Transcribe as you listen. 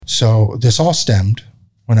So this all stemmed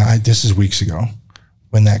this is weeks ago,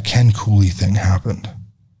 when that Ken Cooley thing happened.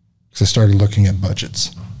 Because I started looking at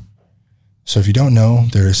budgets. So if you don't know,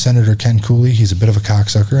 there is Senator Ken Cooley. He's a bit of a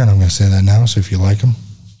cocksucker, and I'm going to say that now. So if you like him,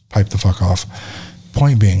 pipe the fuck off.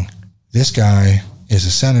 Point being, this guy is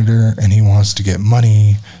a senator, and he wants to get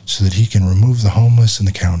money so that he can remove the homeless in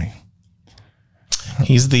the county.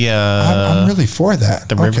 He's the... I'm really for that.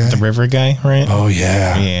 The river guy, right? Oh,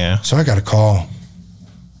 yeah. Yeah. So I got a call.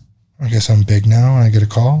 I guess I'm big now, and I get a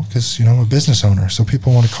call because, I'm a business owner. So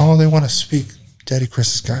people want to call. They want to speak. Daddy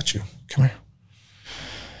Chris has got you. Come here.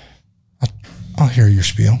 I'll hear your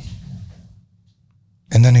spiel.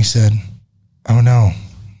 And then he said, oh, no,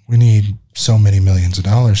 we need so many millions of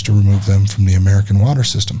dollars to remove them from the American water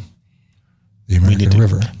system, the American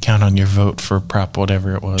river. Count on your vote for Prop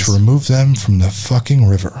whatever it was. To remove them from the fucking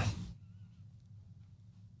river.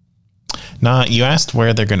 Nah, you asked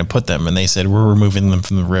where they're going to put them, and they said, we're removing them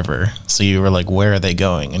from the river. So you were like, where are they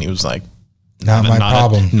going? And he was like, not my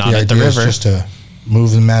problem. Not at the river. Just to move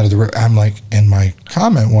them out of the river. I'm like, and my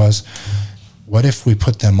comment was, what if we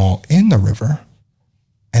put them all in the river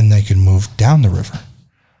and they can move down the river?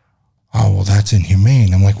 Oh, well, that's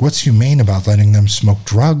inhumane. I'm like, what's humane about letting them smoke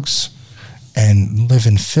drugs and live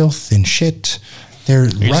in filth and shit? You're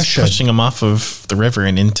just pushing them off of the river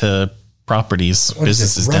and into properties,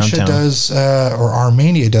 businesses Russia downtown. Does, or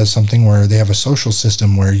Armenia does something where they have a social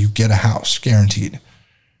system where you get a house guaranteed.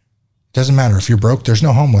 Doesn't matter if you're broke. There's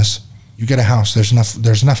no homeless. You get a house. There's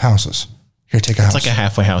enough houses. Here, take a house. It's like a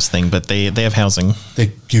halfway house thing, but they have housing.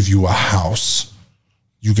 They give you a house.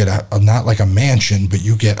 You get a not like a mansion, but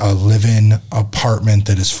you get a live-in apartment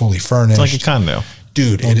that is fully furnished. It's like a condo.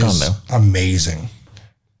 Dude, it is amazing.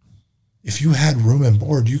 If you had room and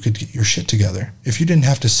board, you could get your shit together. If you didn't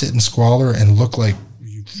have to sit in squalor and look like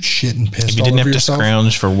you shit and piss all over yourself. If you didn't have to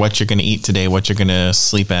scrounge for what you're going to eat today, what you're going to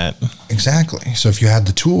sleep at. Exactly. So if you had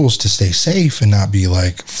the tools to stay safe and not be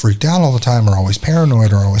like freaked out all the time or always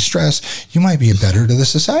paranoid or always stressed, you might be better to the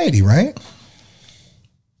society, right?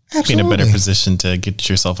 Absolutely. Be in a better position to get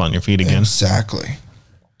yourself on your feet again. Exactly.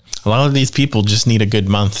 A lot of these people just need a good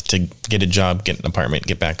month to get a job, get an apartment,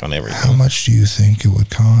 get back on everything. How much do you think it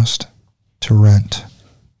would cost to rent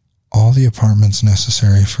all the apartments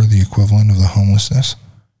necessary for the equivalent of the homelessness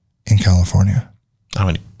in California? How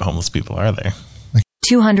many homeless people are there?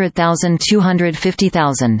 200,000,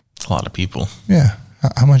 250,000. It's a lot of people. Yeah.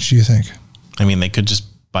 How much do you think? I mean, they could just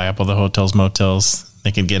buy up all the hotels, motels.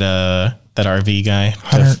 They could get that RV guy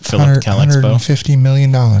to fill up the Cal Expo. $150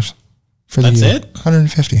 million for the year. That's it?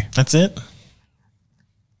 150. That's it?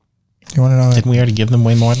 You want to know? Didn't we already give them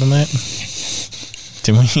way more than that?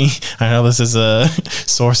 Didn't we? I know this is a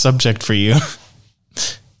sore subject for you.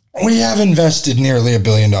 We have invested nearly $1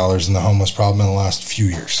 billion in the homeless problem in the last few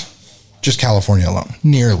years. Just California alone.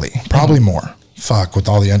 Nearly. Probably more. Fuck, with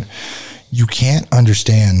all the... You can't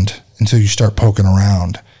understand until you start poking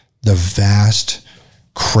around the vast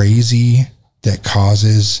crazy that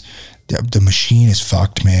causes... The machine is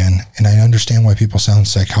fucked, man. And I understand why people sound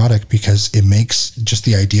psychotic, because it makes just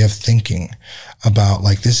the idea of thinking about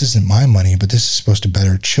like, this isn't my money, but this is supposed to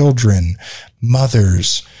better children,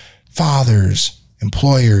 mothers, fathers,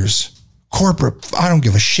 employers, corporate, I don't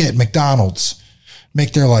give a shit, McDonald's,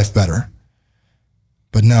 make their life better.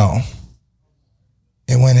 But no,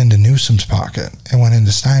 it went into Newsom's pocket. It went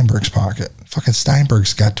into Steinberg's pocket. Fucking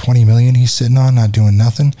Steinberg's got 20 million he's sitting on, not doing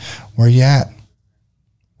nothing. Where you at?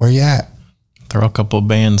 Where you at? Throw a couple of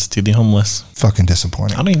bands to the homeless. Fucking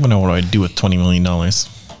disappointing. I don't even know what I'd do with $20 million.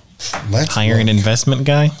 Hire an investment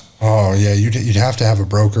guy? Oh, yeah. You'd have to have a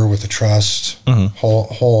broker with a trust,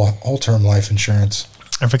 whole term life insurance.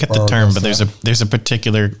 I forget the term, but there's a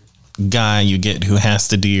particular guy you get who has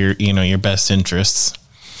to do your best interests.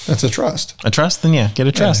 That's a trust. A trust? Then yeah, get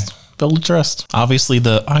a trust. Yeah. Build a trust. Obviously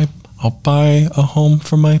I'll buy a home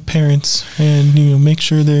for my parents and make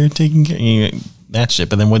sure they're taking care that shit.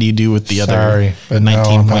 But then what do you do with the other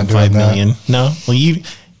 19.5 million? No? Well,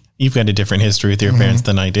 you've got a different history with your parents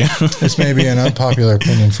than I do. This may be an unpopular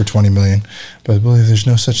opinion for 20 million, but I believe there's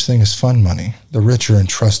no such thing as fun money. The rich are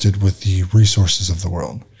entrusted with the resources of the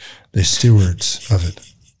world. They're stewards of it.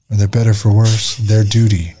 Whether better for worse, their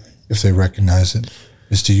duty, if they recognize it,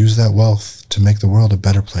 is to use that wealth to make the world a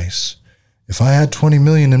better place. If I had 20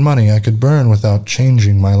 million in money I could burn without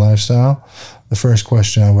changing my lifestyle, the first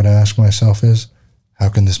question I would ask myself is, how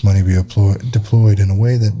can this money be deployed in a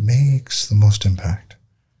way that makes the most impact?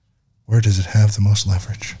 Where does it have the most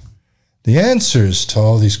leverage? The answers to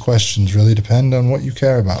all these questions really depend on what you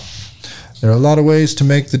care about. There are a lot of ways to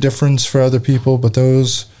make the difference for other people, but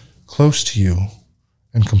those close to you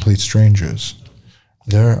and complete strangers,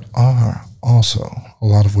 there are also a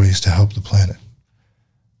lot of ways to help the planet.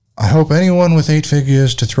 I hope anyone with 8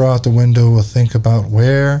 figures to throw out the window will think about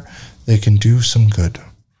where they can do some good.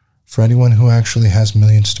 For anyone who actually has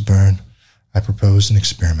millions to burn, I propose an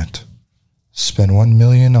experiment. Spend 1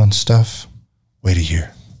 million on stuff, wait a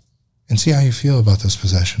year, and see how you feel about those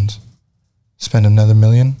possessions. Spend another 1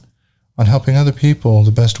 million on helping other people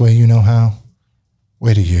the best way you know how.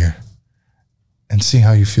 Wait a year, and see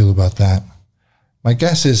how you feel about that. My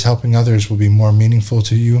guess is helping others will be more meaningful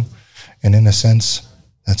to you, and in a sense,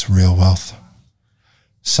 that's real wealth.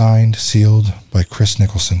 Signed, sealed by Chris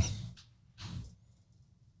Nicholson.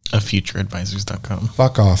 Of futureadvisors.com.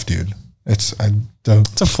 Fuck off, dude. It's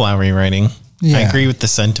a flowery writing. Yeah. I agree with the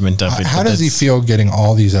sentiment of it. How does he feel getting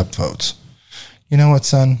all these upvotes? You know what,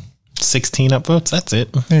 son? 16 upvotes, that's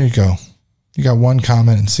it. There you go. You got 1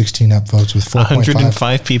 comment and 16 upvotes with 4.5.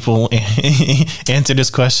 105 people answered this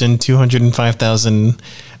question, 205,000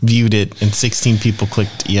 viewed it, and 16 people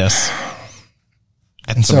clicked yes.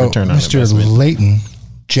 That's and so Mr. Leighton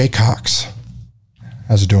J. Cox,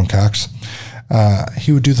 how's it doing, Cox?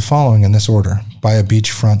 He would do the following in this order. Buy a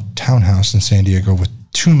beachfront townhouse in San Diego with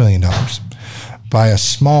 $2 million. Buy a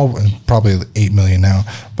small, probably $8 million now,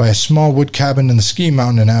 buy a small wood cabin in the ski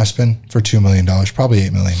mountain in Aspen for $2 million, probably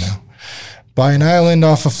 $8 million now. Buy an island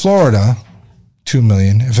off of Florida, $2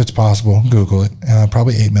 million, if it's possible. Google it.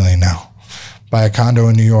 Probably $8 million now. Buy a condo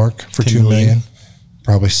in New York for $2 million.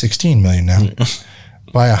 Probably $16 million now.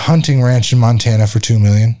 Buy a hunting ranch in Montana for $2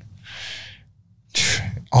 million.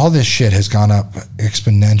 All this shit has gone up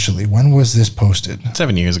exponentially. When was this posted?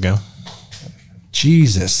 7 years ago.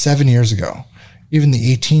 Jesus, 7 years ago. Even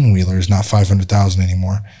the 18-wheeler is not $500,000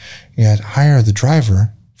 anymore. Yet hire the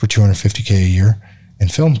driver for $250K a year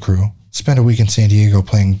and film crew. Spend a week in San Diego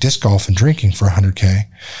playing disc golf and drinking for $100K.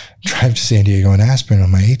 Drive to San Diego and Aspen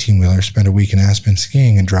on my 18-wheeler. Spend a week in Aspen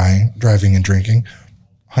skiing and driving and drinking,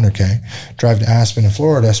 $100K. Drive to Aspen in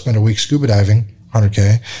Florida. Spend a week scuba diving,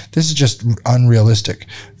 $100K. This is just unrealistic.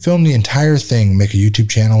 Film the entire thing. Make a YouTube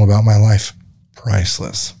channel about my life.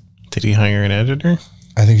 Priceless. Did he hire an editor?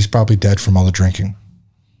 I think he's probably dead from all the drinking.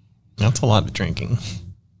 That's a lot of drinking.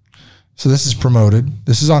 So this is promoted.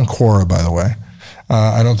 This is on Quora, by the way.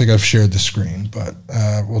 I don't think I've shared the screen, but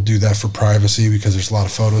we'll do that for privacy because there's a lot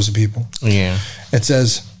of photos of people. Yeah. It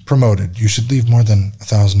says promoted. You should leave more than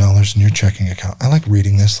 $1,000 in your checking account. I like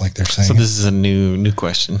reading this like they're saying. So this is a new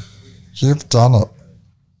question. You've done it.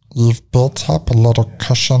 You've built up a little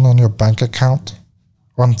cushion in your bank account.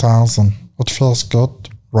 1,000. It feels good,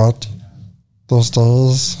 right? Those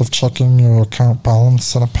days of checking your account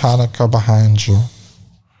balance in a panic are behind you.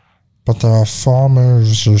 But there are 4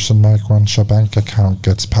 moves you should make once your bank account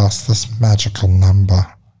gets past this magical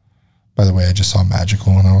number. By the way, I just saw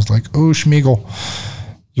magical and I was like, oh, Schmeagle.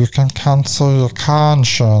 You can cancel your car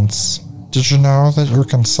insurance. Did you know that you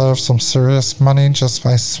can save some serious money just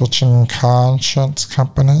by switching car insurance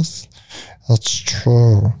companies? It's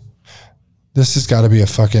true. This has got to be a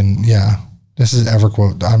fucking, yeah. This is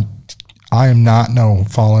EverQuote. I am not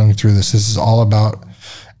following through this. This is all about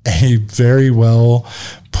a very well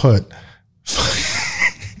put.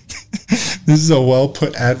 This is a well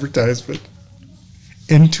put advertisement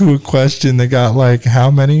into a question that got like how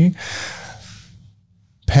many?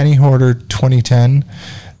 Penny Hoarder 2010.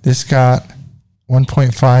 This got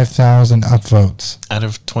 1.5 thousand upvotes. Out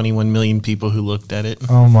of 21 million people who looked at it.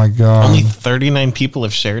 Oh my God. Only 39 people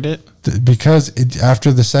have shared it. Because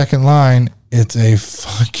after the second line, it's a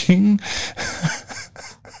fucking,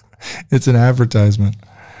 it's an advertisement.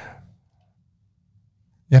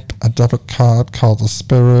 Yep, a debit card called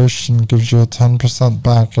Aspiration gives you a 10%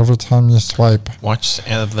 back every time you swipe. Watch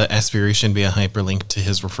the Aspiration be a hyperlink to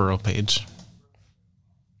his referral page.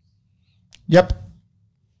 Yep.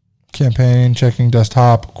 Campaign, checking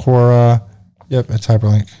desktop, Quora. Yep, it's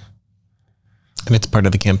hyperlink. And it's part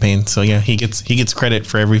of the campaign. So yeah, he gets credit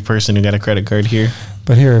for every person who got a credit card here.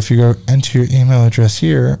 But here, if you go enter your email address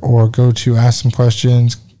here or go to Ask Some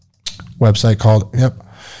Questions, website called, yep.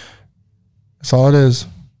 That's all it is.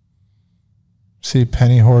 See,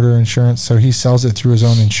 Penny Hoarder Insurance. So he sells it through his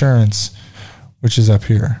own insurance, which is up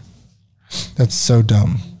here. That's so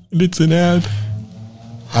dumb. And it's an ad.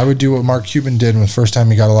 I would do what Mark Cuban did when the first time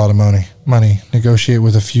he got a lot of money. Negotiate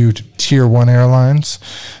with a few tier 1 airlines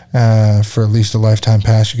for at least a lifetime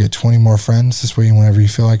pass. You get 20 more friends. This way, whenever you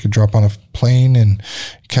feel like you drop on a plane and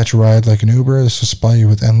catch a ride like an Uber, this will supply you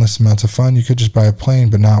with endless amounts of fun. You could just buy a plane,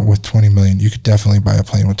 but not with 20 million. You could definitely buy a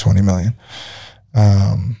plane with 20 million.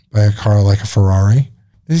 Buy a car like a Ferrari.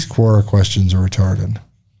 These Quora questions are retarded.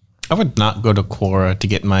 I would not go to Quora to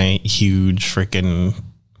get my huge freaking,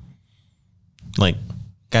 like,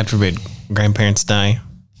 God forbid, grandparents die.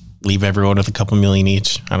 leave everyone with a couple million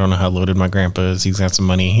each. I don't know how loaded my grandpa is. He's got some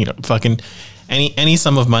money. You know, fucking any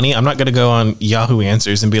sum of money. I'm not going to go on Yahoo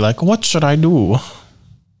Answers and be like, what should I do?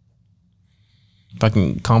 If I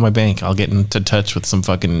can call my bank, I'll get into touch with some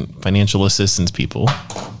fucking financial assistance people.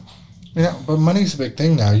 Yeah, but money's a big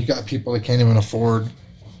thing now. You got people that can't even afford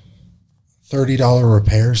 $30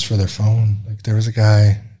 repairs for their phone. Like there was a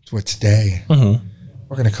guy, today,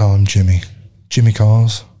 we're going to call him Jimmy. Jimmy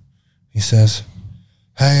calls. He says,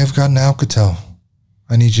 hey, I've got an Alcatel.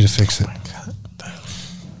 I need you to fix it.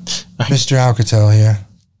 Mr. Alcatel here.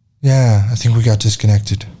 Yeah, I think we got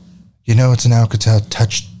disconnected. You know, it's an Alcatel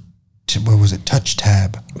Touch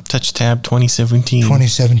Tab. Touch Tab 2017.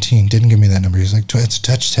 2017. Didn't give me that number. He's like, it's a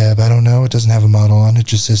Touch Tab. I don't know. It doesn't have a model on it. It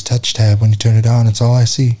just says Touch Tab. When you turn it on, it's all I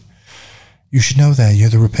see. You should know that. You're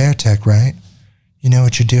the repair tech, right? You know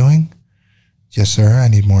what you're doing? Yes, sir. I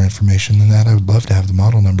need more information than that. I would love to have the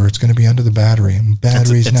model number. It's going to be under the battery.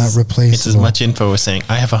 Battery's not replaceable. It's as much info as saying,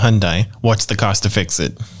 I have a Hyundai. What's the cost to fix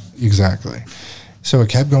it? Exactly. So it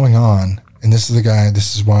kept going on. And this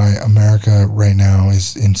is why America right now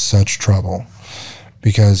is in such trouble.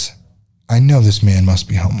 Because I know this man must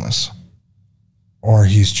be homeless. Or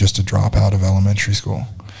he's just a dropout of elementary school.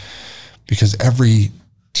 Because every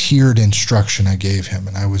tiered instruction I gave him,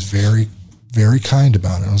 and I was very, very kind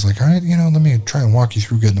about it. I was like, all right, let me try and walk you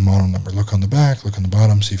through getting the model number. Look on the back, look on the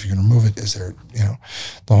bottom, see if you can remove it. Is there,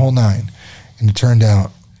 the whole nine. And it turned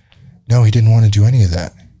out, no, he didn't want to do any of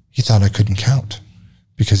that. He thought I couldn't count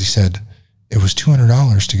because he said it was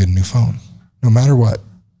 $200 to get a new phone. No matter what,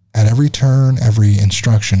 at every turn, every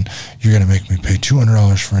instruction, you're going to make me pay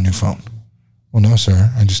 $200 for a new phone. Well, no,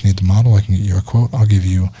 sir. I just need the model. I can get you a quote. I'll give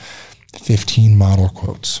you 15 model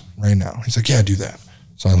quotes right now. He's like, yeah, do that.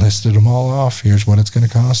 So I listed them all off. Here's what it's going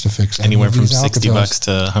to cost to fix anywhere from $60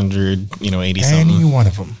 to 100, 80 something. Any one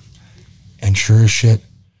of them. And sure as shit,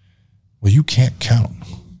 well, you can't count.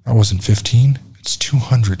 That wasn't 15. It's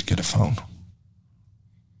 200 to get a phone.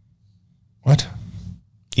 What?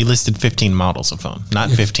 He listed 15 models of phone, not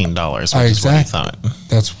 $15, which is what he thought.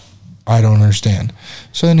 I don't understand.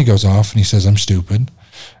 So then he goes off and he says, I'm stupid.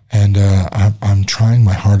 And I'm trying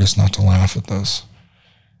my hardest not to laugh at this.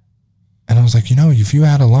 And I was like, if you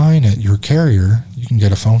add a line at your carrier, you can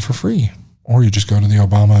get a phone for free. Or you just go to the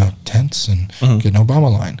Obama tents and get an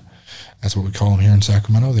Obama line. That's what we call them here in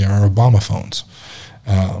Sacramento. They are Obama phones.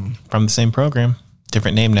 From the same program.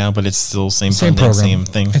 Different name now, but it's still same program, same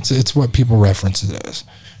thing. It's what people reference it as.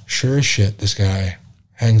 Sure as shit, this guy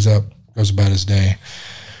hangs up, goes about his day.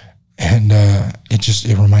 And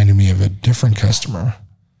it reminded me of a different customer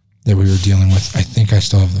that we were dealing with. I think I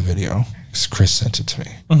still have the video because Chris sent it to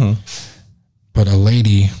me. But a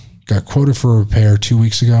lady got quoted for a repair 2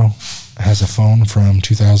 weeks ago, has a phone from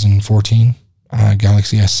 2014,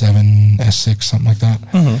 Galaxy S7, S6, something like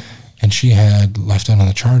that. And she had left it on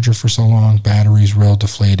the charger for so long, batteries real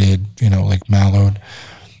deflated, like mellowed.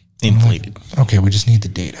 Inflated. Like, okay, we just need the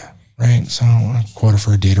data, right? So I quoted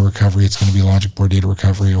for a data recovery. It's going to be Logic Board data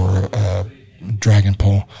recovery or Dragon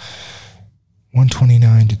Pull.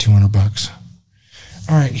 $129 to $200.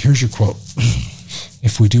 All right, here's your quote.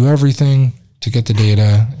 If we do everything to get the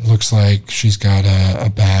data, it looks like she's got a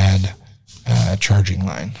bad charging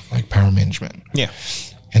line, like power management. Yeah.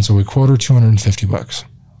 And so we quote her $250.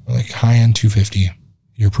 Like high end $250.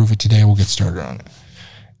 You approve it today, we'll get started on it.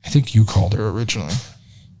 I think you called her originally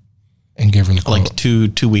and gave her the quote. Like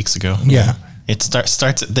two weeks ago. Yeah. It starts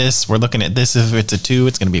at this. We're looking at this. If it's a 2,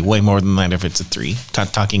 it's going to be way more than that if it's a 3.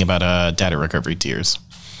 Talking about data recovery tiers.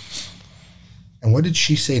 And what did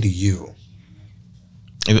she say to you?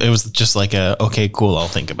 It was just like okay, cool, I'll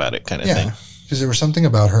think about it kind of thing. Because there was something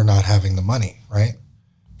about her not having the money, right?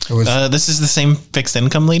 It was. This is the same fixed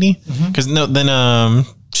income lady. Because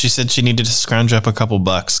she said she needed to scrounge up a couple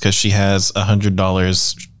bucks because she has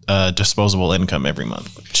 $100 disposable income every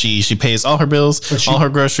month. She pays all her bills, all her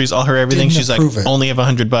groceries, all her everything. She's like, only have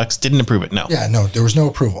 $100. Didn't approve it. No. Yeah, no, there was no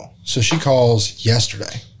approval. So she calls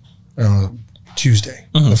yesterday, Tuesday,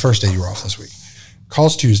 the first day you were off this week.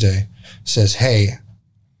 Calls Tuesday, says, hey,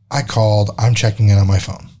 I called. I'm checking in on my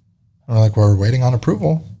phone. And we're like, we're waiting on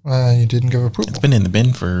approval. You didn't give approval. It's been in the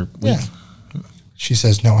bin for a week. Yeah. She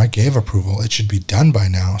says, no, I gave approval. It should be done by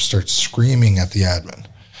now. Starts screaming at the admin.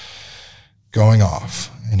 Going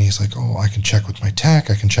off. And he's like, oh, I can check with my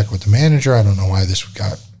tech. I can check with the manager. I don't know why this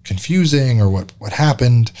got confusing or what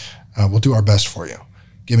happened. We'll do our best for you.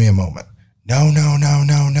 Give me a moment. No.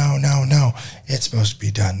 It's supposed to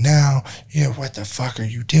be done now. Yeah, what the fuck are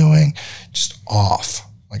you doing? Just off.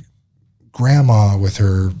 Like grandma with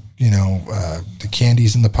her, the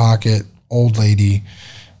candies in the pocket, old lady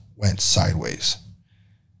went sideways.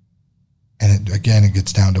 And it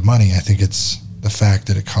gets down to money. I think it's the fact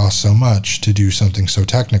that it costs so much to do something so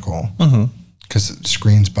technical. Because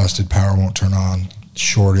screen's busted, power won't turn on,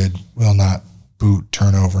 shorted, will not boot,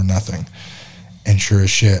 turn over, nothing. And sure as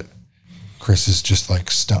shit, Chris is just like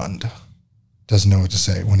stunned. Doesn't know what to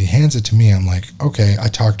say. When he hands it to me, I'm like, okay, I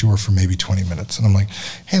talked to her for maybe 20 minutes. And I'm like,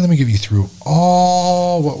 hey, let me give you through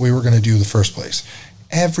all what we were going to do in the first place.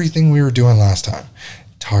 Everything we were doing last time.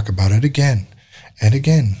 Talk about it again and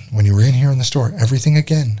again. When you were in here in the store, everything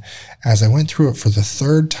again. As I went through it for the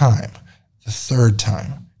third time,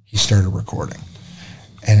 he started recording.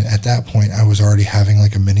 And at that point, I was already having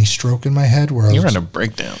like a mini stroke in my head where You're in a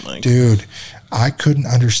breakdown. Like, dude, I couldn't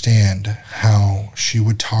understand how she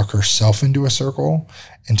would talk herself into a circle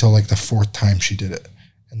until like the fourth time she did it.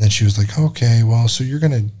 And then she was like, okay, well, so you're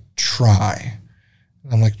going to try.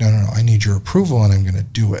 And I'm like, no, I need your approval and I'm going to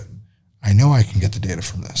do it. I know I can get the data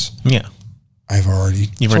from this. Yeah.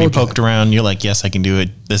 You've already poked around. You're like, yes, I can do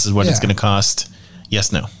it. This is what it's going to cost.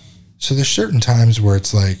 Yes, no. So there's certain times where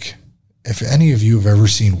it's like, if any of you have ever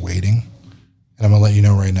seen Waiting, and I'm going to let you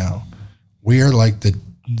know right now, we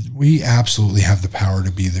absolutely have the power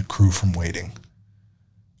to be the crew from Waiting.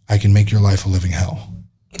 I can make your life a living hell.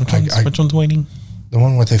 Which one's Waiting? The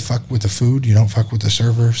one where they fuck with the food, you don't fuck with the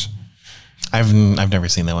servers. I've never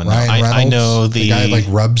seen that one. Ryan Reynolds, I know the guy like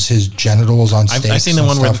rubs his genitals on steaks. I've seen the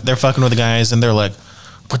one where they're fucking with the guys and they're like,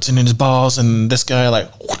 puts it in his balls, and this guy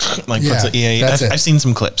puts it. Yeah, I've seen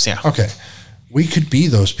some clips. Yeah. Okay. We could be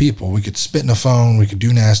those people. We could spit in a phone. We could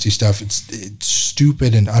do nasty stuff. It's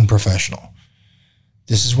stupid and unprofessional.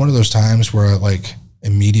 This is one of those times where I like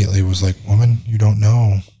immediately was like, woman, you don't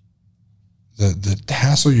know the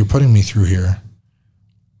hassle you're putting me through here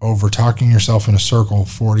over talking yourself in a circle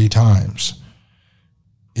 40 times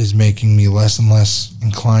is making me less and less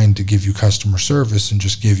inclined to give you customer service and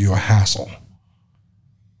just give you a hassle.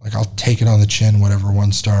 Like, I'll take it on the chin, whatever,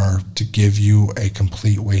 1 star, to give you a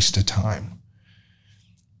complete waste of time.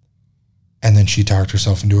 And then she talked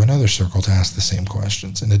herself into another circle to ask the same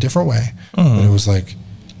questions in a different way. But it was like,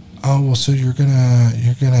 oh, well, so you're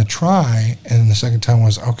gonna try. And the second time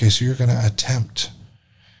was, okay, so you're gonna attempt.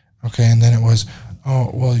 Okay, and then it was, oh,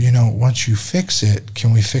 well, once you fix it,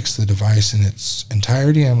 can we fix the device in its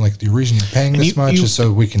entirety? I'm like, the reason you're paying this much is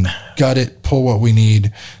so we can gut it, pull what we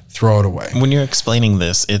need, throw it away. When you're explaining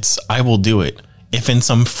this, it's, I will do it. If in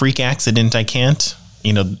some freak accident I can't,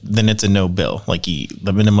 then it's a no bill. Like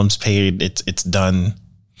the minimum's paid, it's done.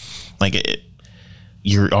 Like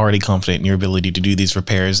you're already confident in your ability to do these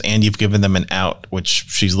repairs, and you've given them an out, which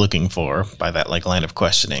she's looking for by that like line of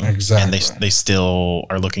questioning. Exactly. And they still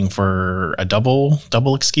are looking for a double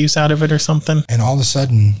excuse out of it or something. And all of a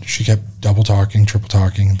sudden she kept double talking, triple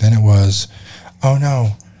talking. Then it was, oh no.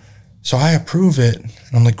 So I approve it. And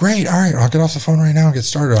I'm like, great. All right. I'll get off the phone right now and get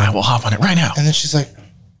started on it. I will hop on it right now. And then she's like,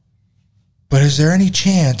 but is there any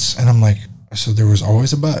chance? And I'm like, so there was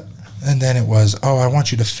always a but. And then it was, oh, I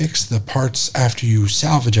want you to fix the parts after you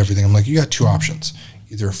salvage everything. I'm like, you got 2 options.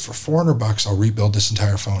 Either for $400, I'll rebuild this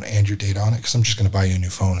entire phone and your data on it, because I'm just going to buy you a new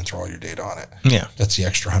phone and throw all your data on it. Yeah. That's the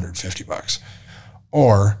extra $150.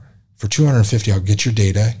 Or for $250, I'll get your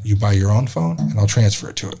data, you buy your own phone, and I'll transfer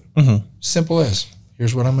it to it. Mm-hmm. Simple as.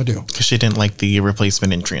 Here's what I'm going to do. Because she didn't like the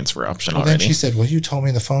replacement and transfer option already. Then she said, well, you told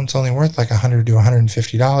me the phone's only worth like $100 to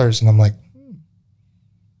 $150. And I'm like,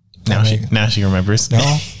 Now she remembers.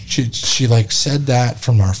 No, she like said that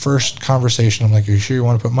from our first conversation. I'm like, are you sure you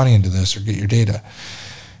want to put money into this or get your data?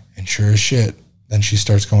 And sure as shit, then she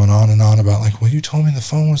starts going on and on about like, well, you told me the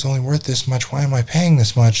phone was only worth this much. Why am I paying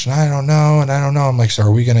this much? And I don't know. I'm like, so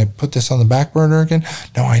are we going to put this on the back burner again?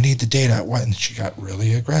 No, I need the data. What? And she got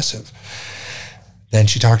really aggressive. Then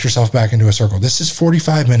she talked herself back into a circle. This is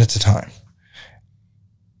 45 minutes of time.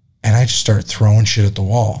 And I just start throwing shit at the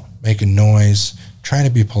wall, making noise, trying to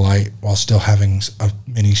be polite while still having a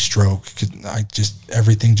mini stroke.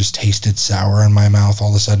 Everything just tasted sour in my mouth.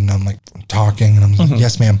 All of a sudden I'm like, I'm talking and I'm like,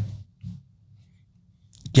 yes, ma'am.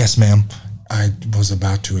 Yes, ma'am. I was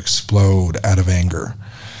about to explode out of anger.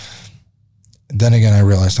 Then again, I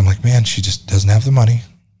realized, I'm like, man, she just doesn't have the money.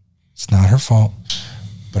 It's not her fault.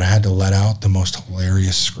 But I had to let out the most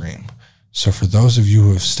hilarious scream. So for those of you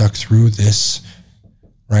who have stuck through this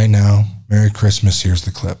right now, Merry Christmas, here's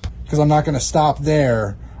the clip. Because I'm not going to stop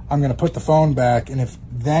there. I'm going to put the phone back, and if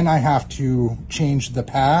then I have to change the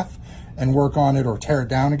path and work on it or tear it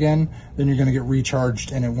down again, then you're going to get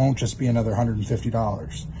recharged, and it won't just be another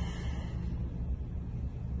 $150.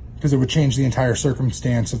 Because it would change the entire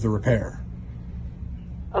circumstance of the repair.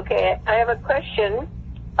 Okay, I have a question.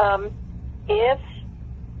 If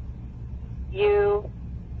you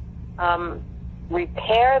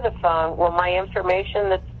repair the phone, will my information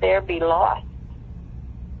that's there be lost?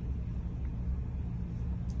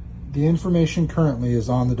 The information currently is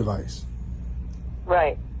on the device.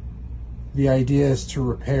 Right. The idea is to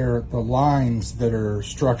repair the lines that are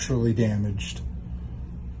structurally damaged,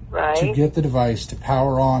 Right. to get the device to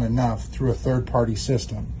power on enough through a third-party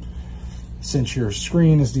system. Since your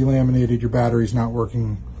screen is delaminated, your battery's not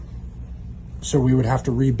working, so we would have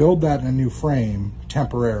to rebuild that in a new frame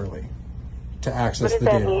temporarily to access the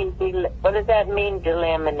data. What does that mean,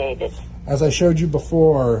 delaminated? As I showed you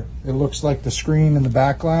before, it looks like the screen in the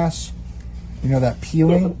back glass. You know that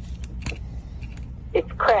peeling?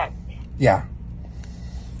 It's cracked. Yeah.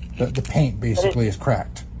 The paint basically is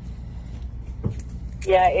cracked.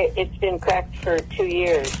 Yeah, it's been cracked for 2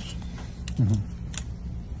 years.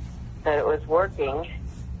 That it was working.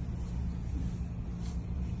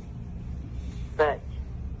 But,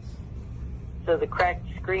 so the cracked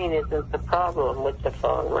screen isn't the problem with the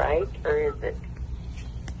phone, right? Or is it?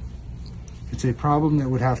 It's a problem that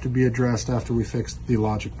would have to be addressed after we fix the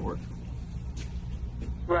logic board.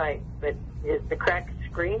 Right, but is the cracked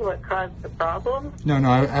screen what caused the problem? No,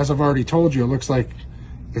 as I've already told you, it looks like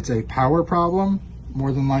it's a power problem,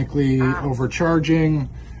 more than likely overcharging.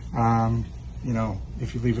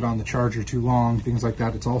 If you leave it on the charger too long, things like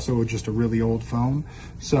that. It's also just a really old phone.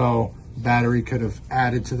 So battery could have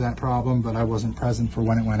added to that problem, but I wasn't present for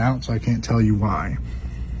when it went out, so I can't tell you why.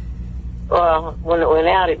 Well, when it went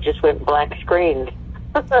out, it just went black screen.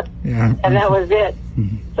 Yeah. And that was it.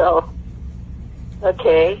 So,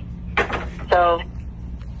 okay. So,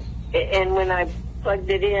 and when I plugged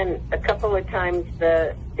it in, a couple of times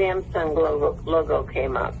the Samsung logo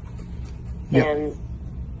came up. Yep. And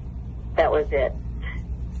that was it.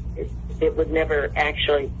 It would never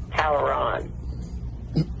actually power on.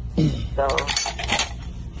 So,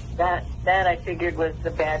 that I figured was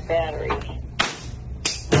the bad battery.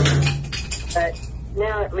 But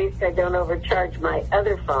now at least I don't overcharge my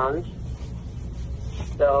other phones.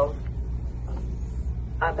 So,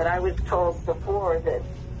 but I was told before that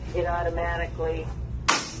it automatically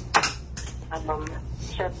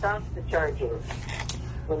shuts off the charging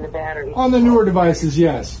when the battery. On the newer devices,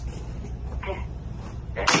 yes.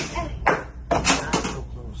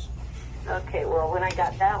 Okay, well, when I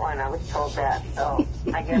got that one, I was told that. So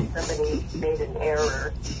I guess somebody made an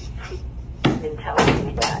error in telling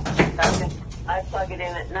me that. I plug it in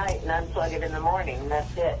at night and unplug it in the morning, and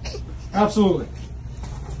that's it. Absolutely.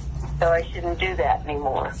 So I shouldn't do that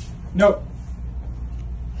anymore. Nope.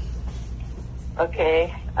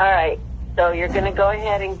 Okay, all right. So you're going to go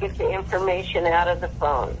ahead and get the information out of the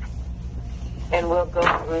phone, and we'll go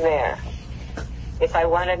from there. If I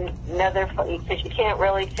want another phone, because you can't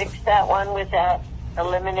really fix that one without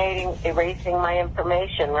erasing my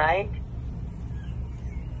information, right?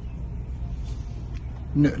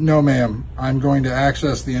 No, ma'am. I'm going to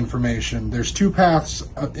access the information. There's two paths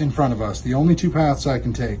in front of us. The only two paths I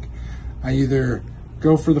can take. I either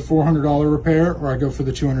go for the $400 repair or I go for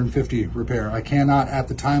the $250 repair. I cannot, at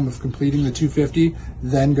the time of completing the $250,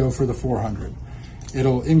 then go for the $400.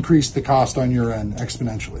 It'll increase the cost on your end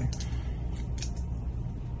exponentially.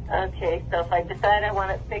 Okay, so if I decide I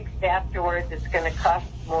want it fixed afterwards, it's going to cost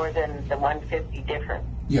more than the $150 difference.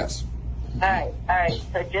 Yes. All right.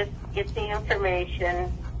 So just get the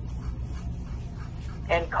information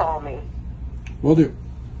and call me. Will do.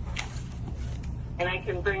 And I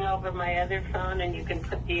can bring over my other phone and you can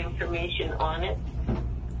put the information on it?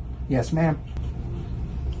 Yes, ma'am.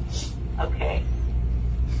 Okay.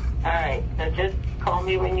 All right. So just call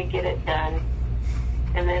me when you get it done.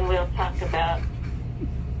 And then we'll talk about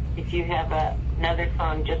if you have another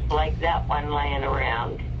phone just like that one laying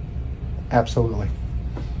around. Absolutely.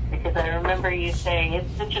 Because I remember you saying,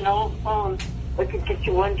 it's such an old phone, we could get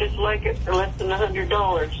you one just like it for less than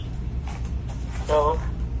 $100. So,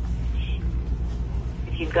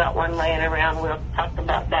 if you've got one laying around, we'll talk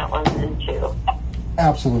about that one then too.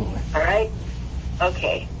 Absolutely. All right?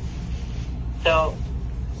 Okay. So,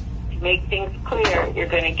 to make things clear, you're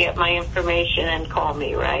going to get my information and call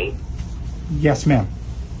me, right? Yes, ma'am.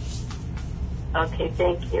 Okay,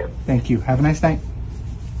 thank you. Thank you. Have a nice night.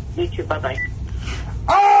 You too, bye-bye.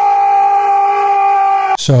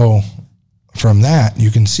 So from that,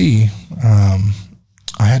 you can see I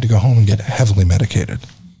had to go home and get heavily medicated.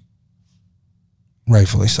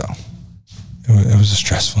 Rightfully so. It was a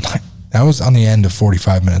stressful night. That was on the end of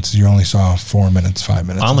 45 minutes. You only saw 4 minutes, 5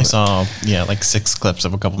 minutes. I only saw, like 6 clips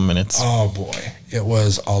of a couple minutes. Oh boy. It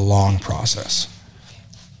was a long process.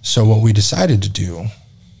 So what we decided to do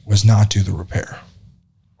was not do the repair.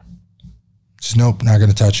 Just nope, not going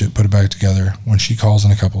to touch it, put it back together. When she calls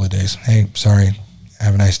in a couple of days, hey, sorry,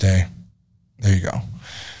 have a nice day. There you go.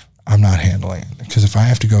 I'm not handling it, because if I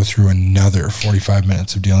have to go through another 45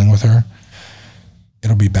 minutes of dealing with her,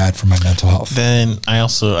 it'll be bad for my mental health. Then I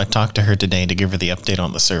talked to her today to give her the update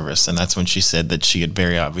on the service, and that's when she said that she had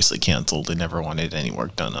very obviously canceled and never wanted any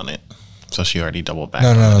work done on it. So she already doubled back.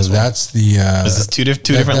 No, that's the. Is this two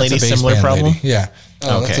different ladies? Similar problem? Lady. Yeah.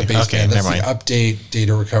 Oh, okay. That's a baseband. That's never mind. the update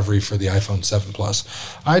data recovery for the iPhone 7 Plus.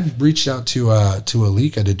 I'd reached out to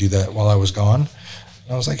Alika to do that while I was gone.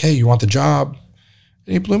 And I was like, "Hey, you want the job?"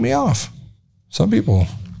 And he blew me off. Some people,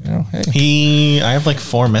 hey. I have like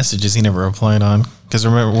 4 messages he never replied on. Because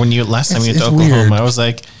remember when last time you went to Oklahoma, weird. I was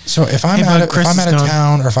like, so if I'm out of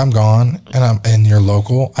town or if I'm gone and you're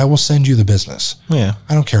local, I will send you the business. Yeah.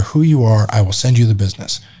 I don't care who you are. I will send you the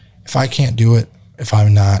business. If I can't do it, if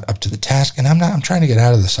I'm not up to the task, and I'm trying to get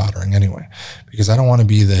out of the soldering anyway, because I don't want to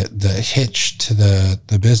be the hitch to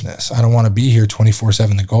the business. I don't want to be here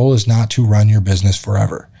 24/7. The goal is not to run your business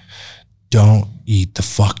forever. Don't eat the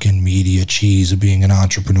fucking media cheese of being an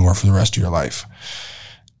entrepreneur for the rest of your life.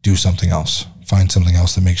 Do something else. Find something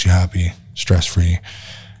else that makes you happy, stress-free.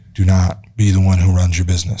 Do not be the one who runs your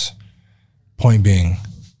business. Point being,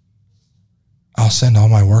 I'll send all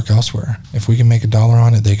my work elsewhere. If we can make $1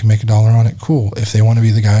 on it, they can make $1 on it. Cool. If they want to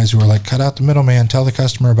be the guys who are like, cut out the middleman, tell the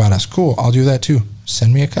customer about us. Cool. I'll do that too.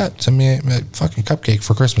 Send me a cut. Send me a fucking cupcake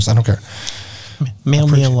for Christmas. I don't care. Mail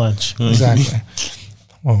me a lunch. Exactly.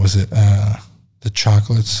 What was it? The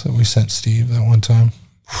chocolates that we sent Steve that one time.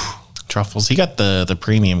 Truffles. He got the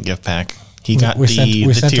premium gift pack. He got the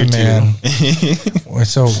tier 2.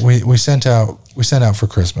 So we sent out for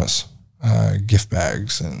Christmas gift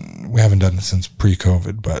bags, and we haven't done it since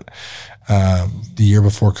pre-COVID. But the year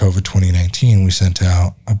before COVID, 2019, we sent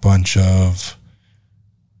out a bunch of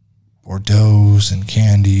Bordeaux's and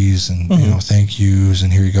candies and thank yous,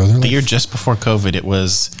 and here you go. The year just before COVID, it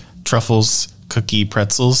was truffles, cookie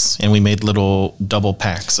pretzels, and we made little double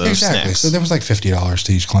packs of snacks. So there was like $50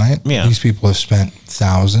 to each client. Yeah. These people have spent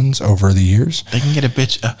thousands over the years. They can get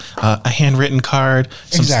a handwritten card,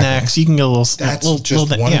 some snacks. You can get a little snack. That's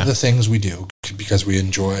just one of the things we do because we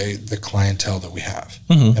enjoy the clientele that we have.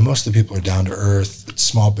 Mm-hmm. And most of the people are down to earth. It's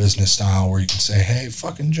small business style where you can say, hey,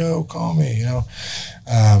 fucking Joe, call me, hey,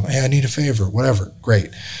 I need a favor, whatever.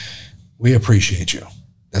 Great. We appreciate you.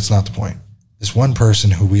 That's not the point. This one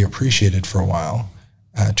person who we appreciated for a while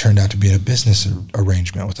turned out to be in a business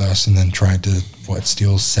arrangement with us, and then tried to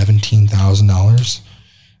steal $17,000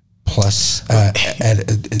 plus.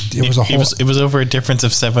 It was over a difference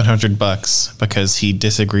of $700 because he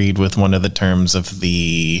disagreed with one of the terms of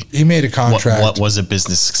the. He made a contract. What was a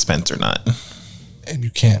business expense or not? And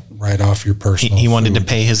you can't write off your personal. He wanted to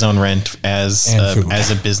pay his own rent as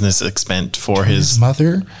a business expense for his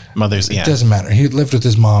mother's. It doesn't matter. He lived with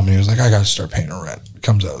his mom, and he was like, "I got to start paying her rent." It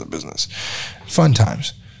comes out of the business. Fun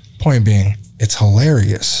times. Point being, it's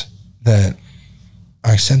hilarious that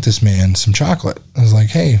I sent this man some chocolate. I was like,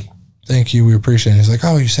 "Hey, thank you. We appreciate it." He's like,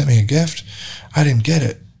 "Oh, you sent me a gift? I didn't get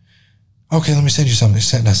it." Okay, let me send you something. He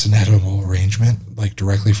sent us an edible arrangement, like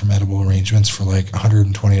directly from Edible Arrangements for like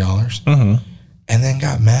 $120. Mm-hmm. And then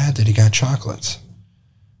got mad that he got chocolates.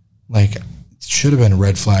 Like, it should have been a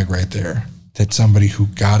red flag right there. That somebody who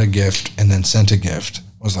got a gift and then sent a gift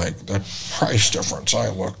was like, the price difference. I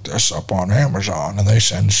looked this up on Amazon and they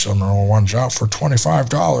send similar ones out for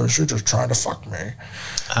 $25. You're just trying to fuck me.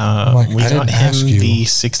 We got him the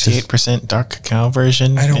 68% dark cacao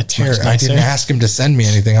version. I don't care. I didn't ask him to send me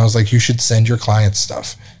anything. I was like, you should send your clients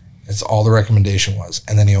stuff. That's all the recommendation was.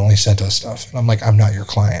 And then he only sent us stuff. And I'm like, I'm not your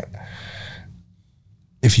client.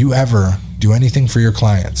 If you ever do anything for your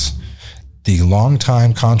clients, the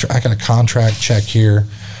long-time contract, I got a contract check here.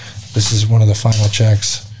 This is one of the final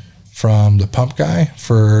checks from the pump guy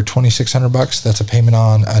for $2,600. That's a payment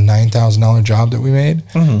on a $9,000 job that we made.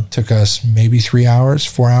 Mm-hmm. Took us maybe 4 hours,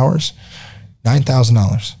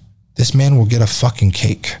 $9,000. This man will get a fucking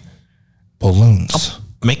cake. Balloons.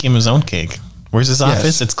 I'll make him his own cake. Where's his office?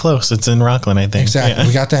 Yes. It's close. It's in Rockland, I think. Exactly. Yeah.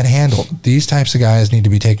 We got that handled. These types of guys need to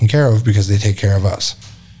be taken care of because they take care of us.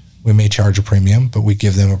 We may charge a premium, but we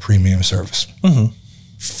give them a premium service. Mm-hmm.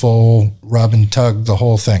 Full rub and tug, the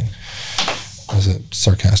whole thing. That was a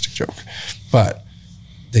sarcastic joke. But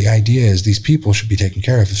the idea is these people should be taken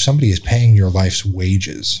care of. If somebody is paying your life's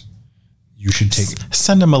wages, you should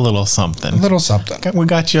send them a little something. A little something. We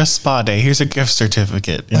got you a spa day. Here's a gift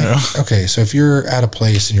certificate. You know? Okay, so if you're at a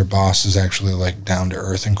place and your boss is actually like down to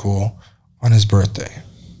earth and cool on his birthday,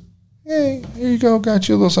 hey, here you go, got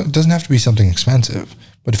you a little something. It doesn't have to be something expensive.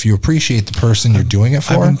 But if you appreciate the person you're doing it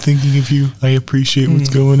for. I've been thinking of you. I appreciate what's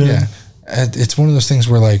going on. Yeah. It's one of those things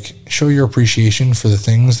where like show your appreciation for the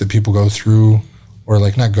things that people go through, or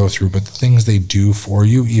like not go through, but the things they do for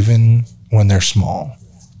you, even when they're small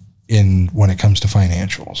when it comes to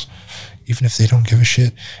financials. Even if they don't give a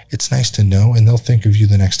shit, it's nice to know, and they'll think of you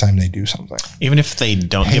the next time they do something. Even if they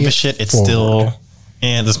don't give a shit, it's still,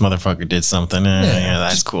 this motherfucker did something. Yeah,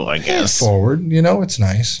 that's cool, I guess. Forward, it's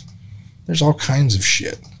nice. There's all kinds of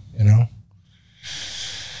shit,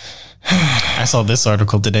 I saw this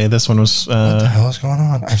article today. This one was what the hell is going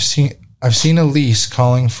on? I've seen a lease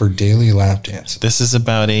calling for daily lap dances. This is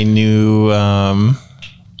about a new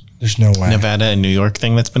there's no way. Nevada and New York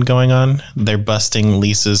thing that's been going on. They're busting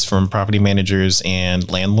leases from property managers and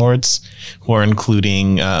landlords who are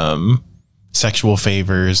including sexual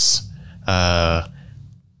favors,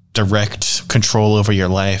 direct control over your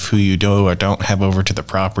life, who you do or don't have over to the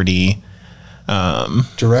property.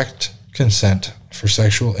 Direct consent for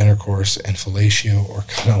sexual intercourse and fellatio or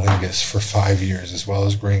cunnilingus for 5 years, as well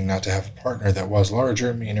as agreeing not to have a partner that was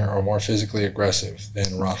larger, meaner, or more physically aggressive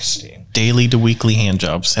than Rothstein. Daily to weekly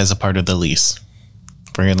handjobs as a part of the lease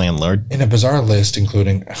for your landlord. In a bizarre list,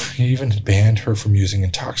 including, he even banned her from using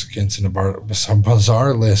intoxicants in a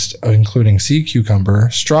bizarre list including sea cucumber,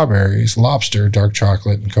 strawberries, lobster, dark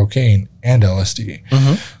chocolate, and cocaine, and LSD.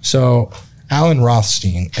 So Alan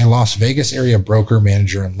Rothstein, a Las Vegas area broker,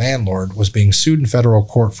 manager, and landlord, was being sued in federal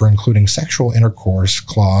court for including sexual intercourse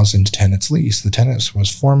clause in tenant's lease. The tenant was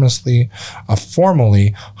formerly a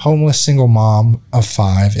homeless single mom of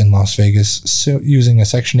 5 in Las Vegas, using a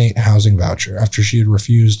Section 8 housing voucher. After she had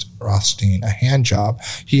refused Rothstein a hand job,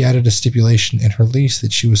 he added a stipulation in her lease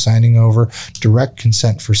that she was signing over direct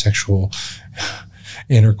consent for sexual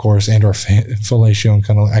intercourse and or fellatio and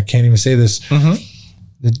cunnilingus. I can't even say this.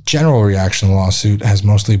 The general reaction to the lawsuit has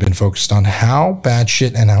mostly been focused on how bad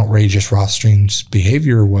shit and outrageous Rothstein's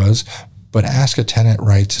behavior was, but ask a tenant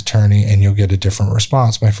rights attorney and you'll get a different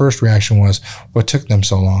response. My first reaction was, what took them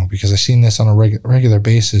so long? Because I've seen this on a regular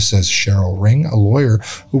basis, says Cheryl Ring, a lawyer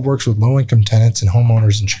who works with low-income tenants and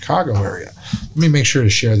homeowners in Chicago area. Let me make sure to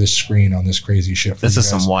share this screen on this crazy shit for This you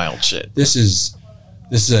is guys. some wild shit. This is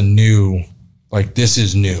a new, this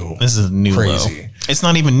is new. This is new crazy. Low. It's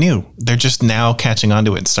not even new. They're just now catching on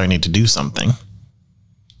to it and starting to do something.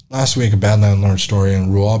 Last week, a bad landlord story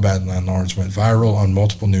and rule all bad landlords went viral on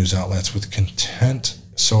multiple news outlets with content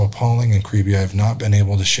so appalling and creepy I have not been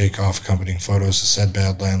able to shake off accompanying photos of said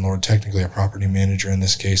bad landlord, technically a property manager in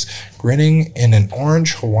this case, grinning in an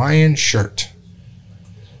orange Hawaiian shirt.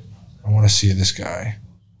 I want to see this guy.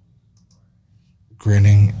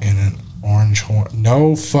 Grinning in an orange Hawaiian...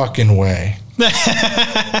 No fucking way.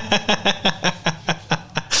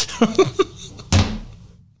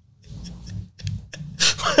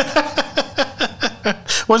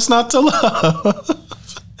 What's not to love?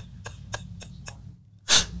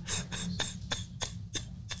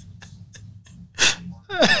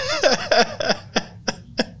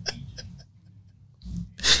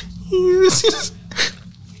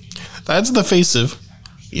 That's the face of,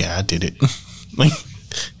 yeah, I did it. Like,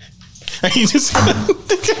 you just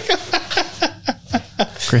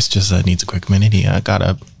Chris just needs a quick minute. He got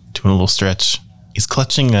up, doing a little stretch. He's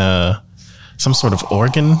clutching some sort of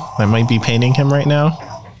organ that might be paining him right now.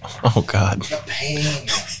 Oh, God. The pain.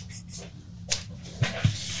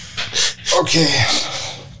 Okay.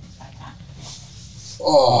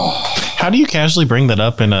 Oh. How do you casually bring that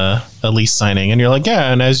up in a lease signing? And you're like,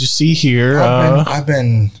 yeah, and as you see here... I've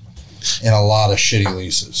been in a lot of shitty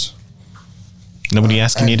leases. Nobody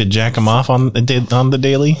asking you to jack them off on the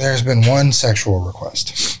daily? There's been one sexual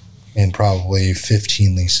request in probably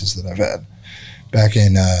 15 leases that I've had. Back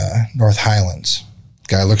in North Highlands.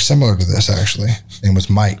 Guy looks similar to this, actually. His name was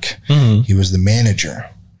Mike. Mm-hmm. He was the manager.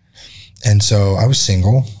 And so I was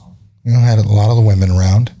single. Had a lot of the women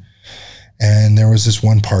around. And there was this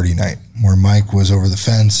one party night where Mike was over the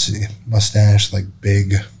fence, mustache, like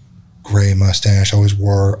big gray mustache, always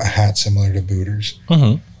wore a hat similar to Booters.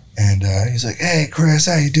 Mm-hmm. And he's like, hey, Chris,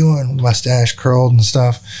 how you doing? Mustache curled and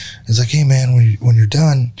stuff. He's like, hey, man, when you're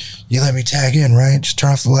done, you let me tag in, right? Just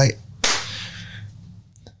turn off the light.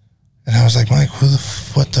 And I was like, Mike,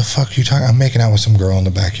 what the fuck are you talking? I'm making out with some girl in the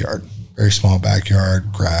backyard. Very small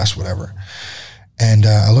backyard, grass, whatever. And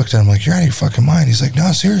I looked at him like, you're out of your fucking mind. He's like,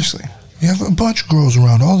 no, seriously. You have a bunch of girls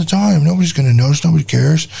around all the time. Nobody's going to notice. Nobody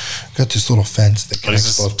cares. Got this little fence that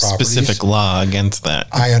connects both properties. Specific law against that.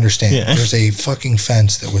 I understand. Yeah. There's a fucking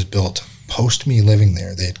fence that was built post me living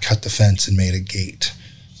there. They had cut the fence and made a gate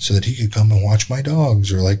so that he could come and watch my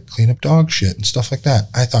dogs or like clean up dog shit and stuff like that.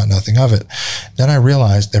 I thought nothing of it. Then I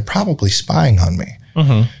realized they're probably spying on me.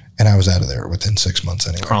 Mm-hmm. And I was out of there within 6 months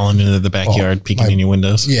anyway. Crawling into the backyard, peeking in your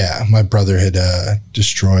windows. Yeah. My brother had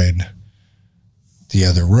destroyed the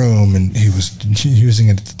other room, and he was using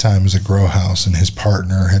it at the time as a grow house, and his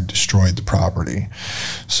partner had destroyed the property.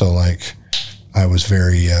 So like I was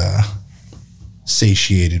very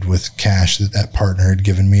satiated with cash that partner had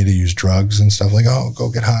given me to use drugs and stuff. Like, oh, go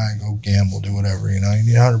get high, go gamble, do whatever. You know, you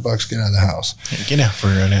need $100, get out of the house. Get out for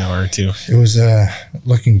an hour or two. It was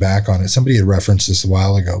looking back on it. Somebody had referenced this a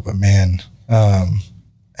while ago, but man,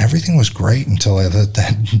 everything was great until I let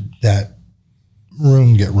that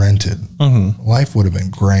room get rented. Mm-hmm. Life would have been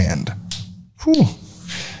grand. Whew.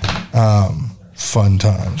 Fun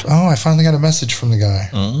times. Oh, I finally got a message from the guy.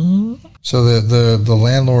 Mm-hmm. So the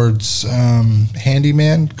landlord's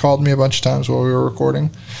handyman called me a bunch of times while we were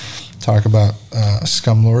recording. Talk about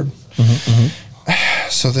scumlord. Mm-hmm, mm-hmm.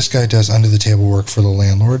 So this guy does under the table work for the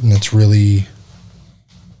landlord, and it's really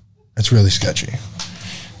sketchy.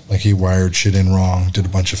 Like, he wired shit in wrong, did a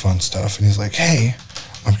bunch of fun stuff, and he's like, "Hey,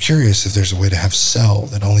 I'm curious if there's a way to have cell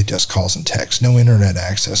that only does calls and texts, no internet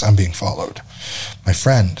access. I'm being followed. My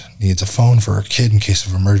friend needs a phone for her kid in case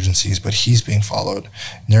of emergencies, but he's being followed.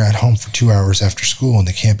 And they're at home for 2 hours after school, and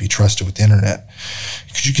they can't be trusted with the internet.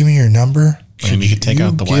 Could you give me your number? Maybe you could take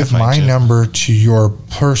out the Wi-Fi. Give my number to your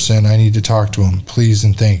person. I need to talk to him, please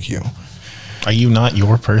and thank you." Are you not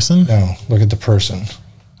your person? No, look at the person.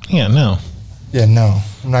 Yeah, no. Yeah, no.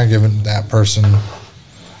 I'm not giving that person.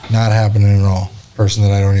 Not happening at all. Person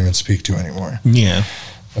that I don't even speak to anymore. Yeah.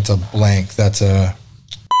 That's a blank. That's a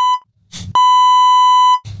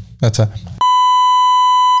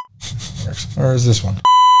or is this one?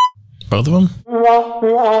 Both of them?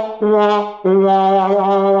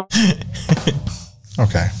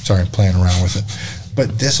 Okay, sorry, playing around with it.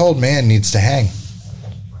 But this old man needs to hang.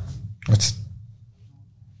 Let's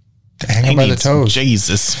hang him by the toes.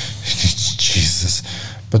 Jesus. Jesus.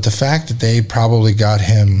 But the fact that they probably got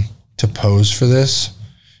him to pose for this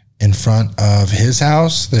in front of his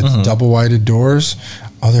house, that's double-wided doors.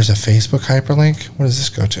 Oh, there's a Facebook hyperlink. What does this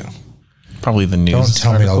go to? Probably the news. Don't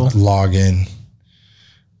tell article. me to log in.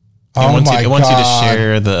 It wants you to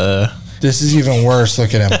share the... This is even worse.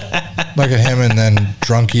 Look at him. Look at him and then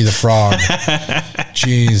Drunky the Frog.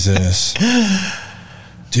 Jesus.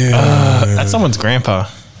 Dude. That's someone's grandpa.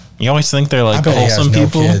 You always think they're like wholesome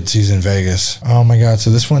people. Kids. He's in Vegas. Oh my God.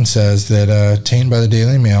 So this one says that obtained by the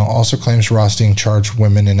Daily Mail also claims Rothstein charged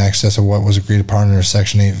women in excess of what was agreed upon in her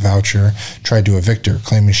Section 8 voucher, tried to evict her,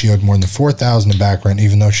 claiming she owed more than $4,000 in back rent,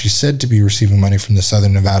 even though she's said to be receiving money from the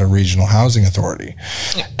Southern Nevada Regional Housing Authority.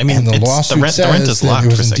 I mean, and the lawsuit the rent is that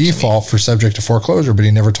it was in default for subject to foreclosure, but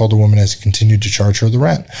he never told the woman as he continued to charge her the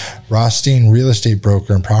rent. Rothstein real estate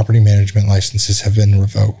broker and property management licenses have been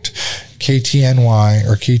revoked. KTNY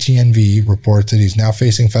or KTNV reports that he's now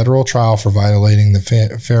facing federal trial for violating the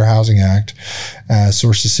Fair Housing Act.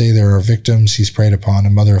 Sources say there are victims he's preyed upon.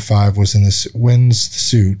 A mother of 5 wins the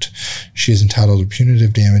suit. She is entitled to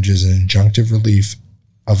punitive damages and injunctive relief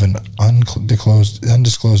of an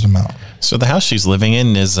undisclosed amount. So the house she's living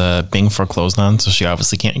in is being foreclosed on, so she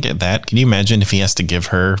obviously can't get that. Can you imagine if he has to give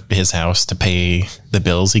her his house to pay the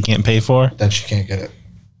bills he can't pay for? Then she can't get it.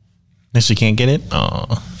 Then she can't get it? Oh.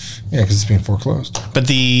 Yeah, because it's being foreclosed. But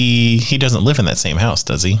he doesn't live in that same house,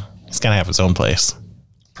 does he? He's got to have his own place.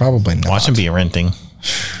 Probably not. Watch him be renting.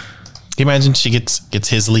 Can you imagine she gets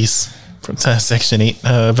his lease from Section 8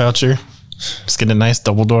 voucher? Just get a nice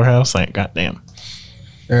double door house. Like, goddamn.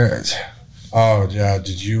 Oh, yeah.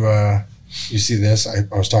 Did you see this? I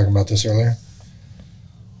was talking about this earlier.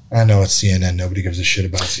 I know it's CNN. Nobody gives a shit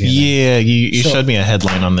about CNN. Yeah, you showed me a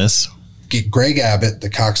headline on this. Greg Abbott, the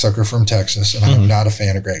cocksucker from Texas, and I'm not a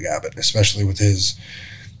fan of Greg Abbott, especially with his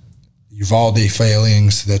Uvalde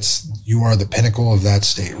failings. You are the pinnacle of that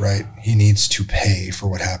state, right? He needs to pay for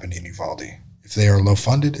what happened in Uvalde. If they are low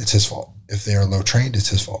funded, it's his fault. If they are low trained, it's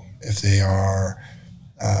his fault. If they are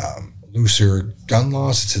looser gun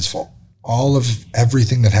laws, it's his fault. All of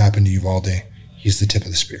everything that happened to Uvalde, he's the tip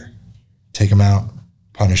of the spear. Take him out,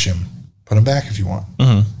 punish him, put him back if you want.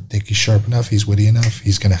 Think he's sharp enough, he's witty enough,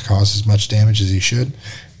 he's going to cause as much damage as he should.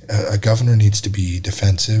 A governor needs to be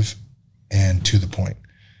defensive and to the point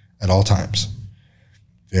at all times.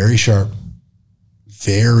 Very sharp,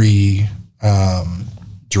 very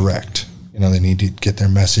direct. They need to get their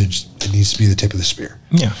message. It needs to be the tip of the spear.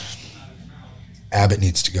 Yeah. Abbott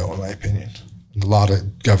needs to go, in my opinion. A lot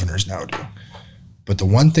of governors now do. But the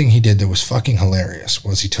one thing he did that was fucking hilarious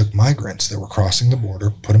was he took migrants that were crossing the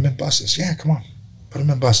border, put them in buses. Yeah, come on. Put them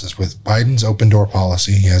in buses with Biden's open door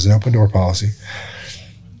policy. He has an open door policy.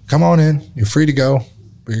 Come on in. You're free to go,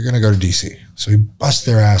 but you're going to go to D.C. So he bussed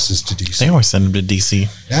their asses to D.C. They always send them to D.C.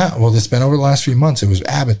 Yeah, well, it's been over the last few months. It was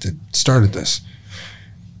Abbott that started this.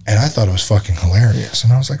 And I thought it was fucking hilarious.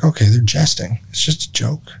 And I was like, okay, they're jesting. It's just a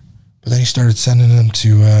joke. But then he started sending them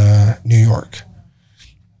to New York.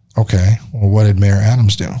 Okay, well, what did Mayor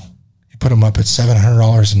Adams do? He put them up at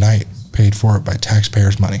 $700 a night paid for it by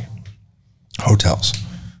taxpayers' money. Hotels,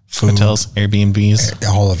 food, hotels, Airbnbs,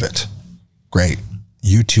 all of it. Great.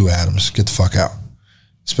 You too, Adams. Get the fuck out.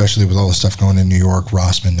 Especially with all the stuff going in New York.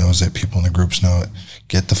 Rossman knows it. People in the groups know it.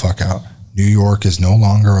 Get the fuck out. New York is no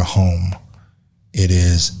longer a home. It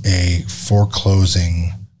is a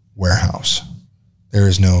foreclosing warehouse. There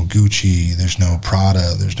is no Gucci. There's no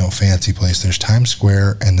Prada. There's no fancy place. There's Times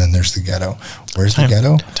Square, and then there's the ghetto. Where's the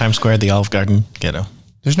ghetto? Times Square, the Olive Garden ghetto.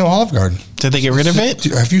 There's no Olive Garden. Did they get rid of it?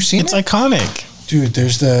 Have you seen it? It's it? Iconic. Dude,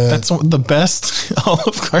 that's the best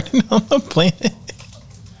Olive Garden on the planet.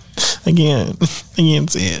 I can't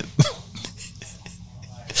see it.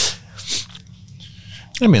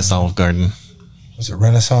 I miss Olive Garden. Was it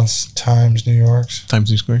Renaissance Times, New York's?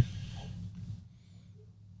 Times New Square.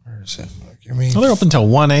 Where is it? Well, they're open till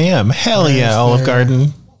 1 a.m. Hell yeah, Olive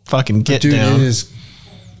Garden. Fucking get down. Dude, it is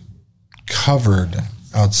covered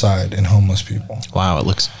outside in homeless people. Wow, it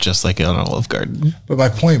looks just like an Olive Garden. But my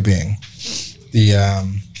point being,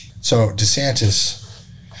 so DeSantis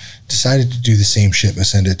decided to do the same shit but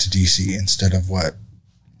send it to DC instead of what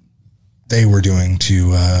they were doing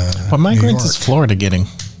to what migrants is Florida getting?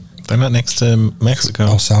 They're not next to Mexico.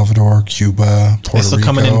 El Salvador, Cuba, Puerto Rico. They're still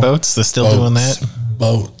coming in boats? They're still doing that?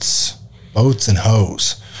 Boats and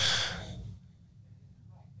hoes.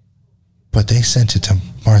 But they sent it to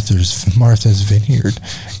Martha's Vineyard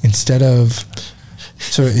instead of.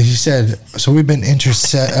 So he said. So we've been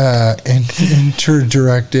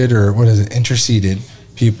interdirected or what is it? Interceded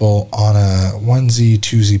people on a onesie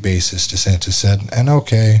twosie basis. DeSantis said, and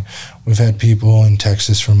okay, we've had people in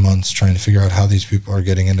Texas for months trying to figure out how these people are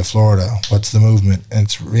getting into Florida. What's the movement? And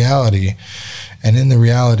it's reality. And in the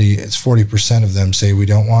reality, it's 40% of them say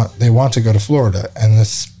they want to go to Florida. And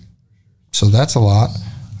so that's a lot.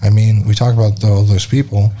 I mean, we talk about all those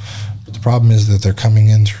people, but the problem is that they're coming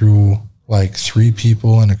in through like 3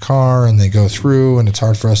 people in a car and they go through and it's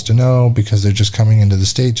hard for us to know because they're just coming into the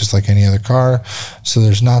state just like any other car. So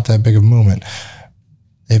there's not that big of a movement.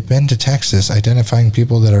 They've been to Texas identifying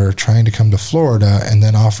people that are trying to come to Florida and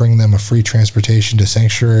then offering them a free transportation to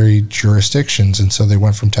sanctuary jurisdictions. And so they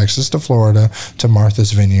went from Texas to Florida to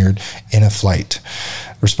Martha's Vineyard in a flight.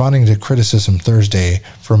 Responding to criticism Thursday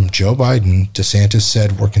from Joe Biden, DeSantis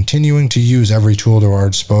said, "We're continuing to use every tool to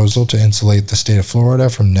our disposal to insulate the state of Florida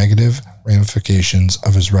from negative ramifications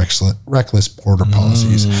of his reckless border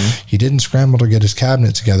policies." He didn't scramble to get his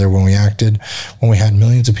cabinet together when we had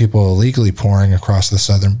millions of people illegally pouring across the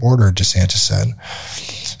southern border, DeSantis said.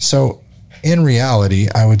 So in reality,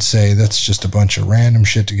 I would say that's just a bunch of random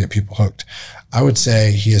shit to get people hooked. I would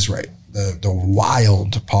say he is right. The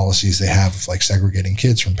wild policies they have of like segregating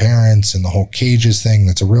kids from parents and the whole cages thing,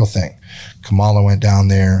 that's a real thing. Kamala went down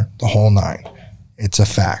there, the whole 9. It's a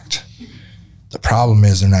fact. The problem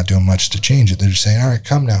is they're not doing much to change it. They're just saying, all right,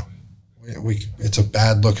 come now. It's a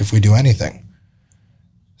bad look if we do anything.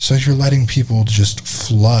 So you're letting people just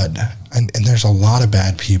flood. And there's a lot of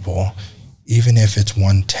bad people, even if it's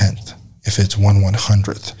 1/10, if it's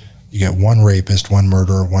 1/100th. You get 1 rapist, 1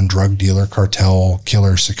 murderer, 1 drug dealer, cartel,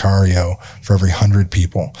 killer, sicario for every 100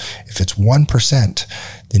 people. If it's 1%,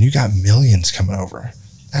 then you got millions coming over.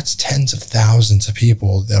 That's tens of thousands of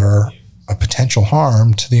people that are a potential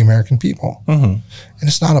harm to the American people. And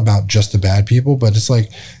it's not about just the bad people, but it's like,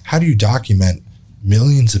 how do you document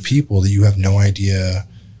millions of people that you have no idea,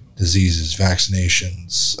 diseases,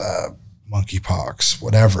 vaccinations, monkeypox,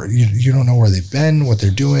 whatever. You don't know where they've been, what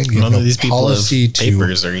they're doing. You None have of these people have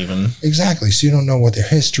papers or even. Exactly. So you don't know what their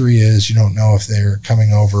history is. You don't know if they're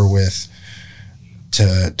coming over with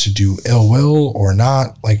to do ill will or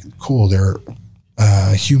not. Like, cool, they're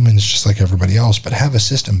humans just like everybody else, but have a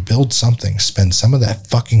system, build something, spend some of that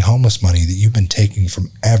fucking homeless money that you've been taking from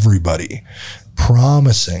everybody,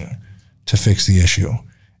 promising to fix the issue,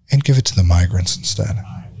 and give it to the migrants instead.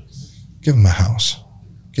 Give them a house.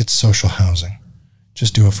 Get social housing.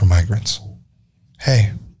 Just do it for migrants.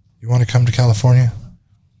 Hey, you want to come to California?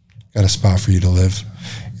 Got a spot for you to live.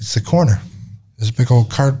 It's the corner. There's a big old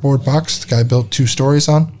cardboard box the guy built 2 stories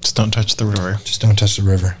on. Just don't touch the river. Just don't touch the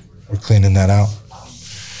river. We're cleaning that out.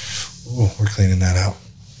 Ooh, we're cleaning that out.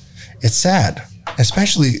 It's sad,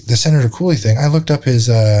 especially the Senator Cooley thing. I looked up his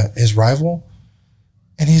rival,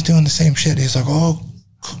 and he's doing the same shit. He's like, oh,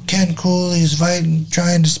 Ken Cooley's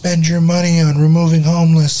trying to spend your money on removing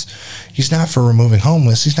homeless. He's not for removing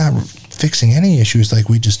homeless. He's not fixing any issues. Like,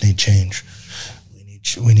 we just need change.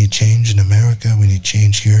 We need change in America. We need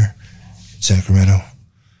change here in Sacramento.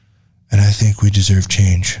 And I think we deserve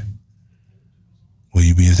change. Will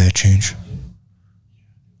you be of that change?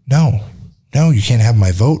 No, you can't have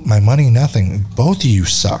my vote, my money, nothing. Both of you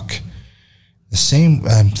suck.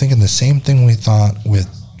 I'm thinking the same thing we thought with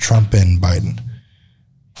Trump and Biden.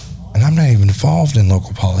 And I'm not even involved in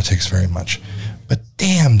local politics very much. But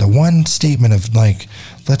damn, the one statement of like,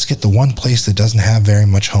 let's get the one place that doesn't have very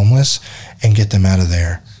much homeless and get them out of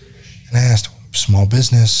there. And I asked, small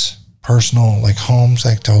business, personal, like homes.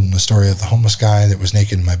 I told him the story of the homeless guy that was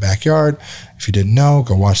naked in my backyard. If you didn't know,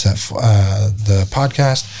 go watch that the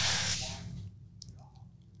podcast.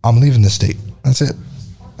 I'm leaving the state. That's it.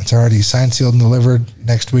 It's already signed, sealed, and delivered.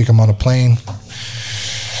 Next week, I'm on a plane.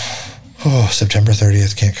 Oh, September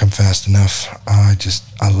 30th can't come fast enough. I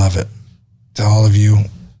love it. To all of you,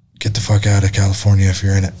 get the fuck out of California if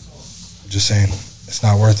you're in it. I'm just saying, it's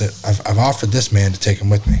not worth it. I've offered this man to take him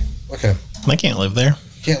with me. Look at him. I can't live there.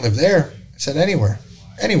 You can't live there. I said anywhere.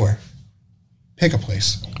 Anywhere. Pick a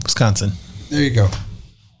place. Wisconsin. There you go.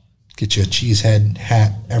 Get you a cheese head,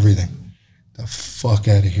 hat, everything. The fuck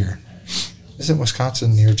out of here. Isn't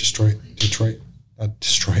Wisconsin near Detroit? Not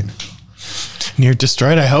Detroit. Near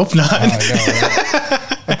Detroit? I hope not. I know,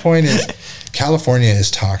 right? My point is, California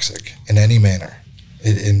is toxic in any manner.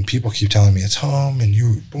 And people keep telling me it's home and you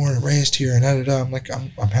were born and raised here and da-da-da. I'm like,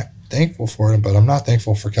 I'm thankful for it, but I'm not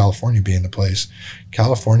thankful for California being the place.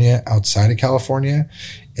 California, outside of California,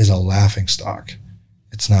 is a laughing stock.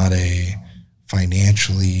 It's not a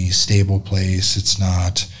financially stable place. It's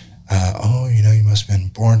not, you must have been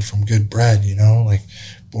born from good bread, like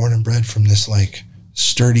born and bred from this like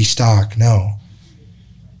sturdy stock. No,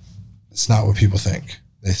 it's not what people think.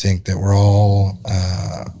 They think that we're all,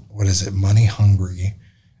 money hungry,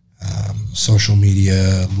 social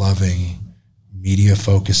media loving, media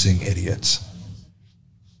focusing idiots.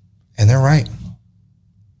 And they're right.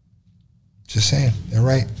 Just saying, they're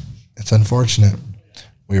right. It's unfortunate.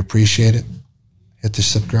 We appreciate it. Hit the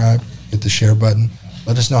subscribe, hit the share button.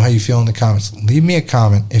 Let us know how you feel in the comments. Leave me a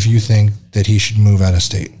comment if you think that he should move out of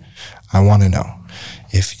state. I want to know.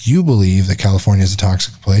 If you believe that California is a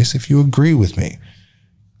toxic place, if you agree with me,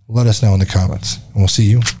 let us know in the comments. And we'll see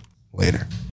you later.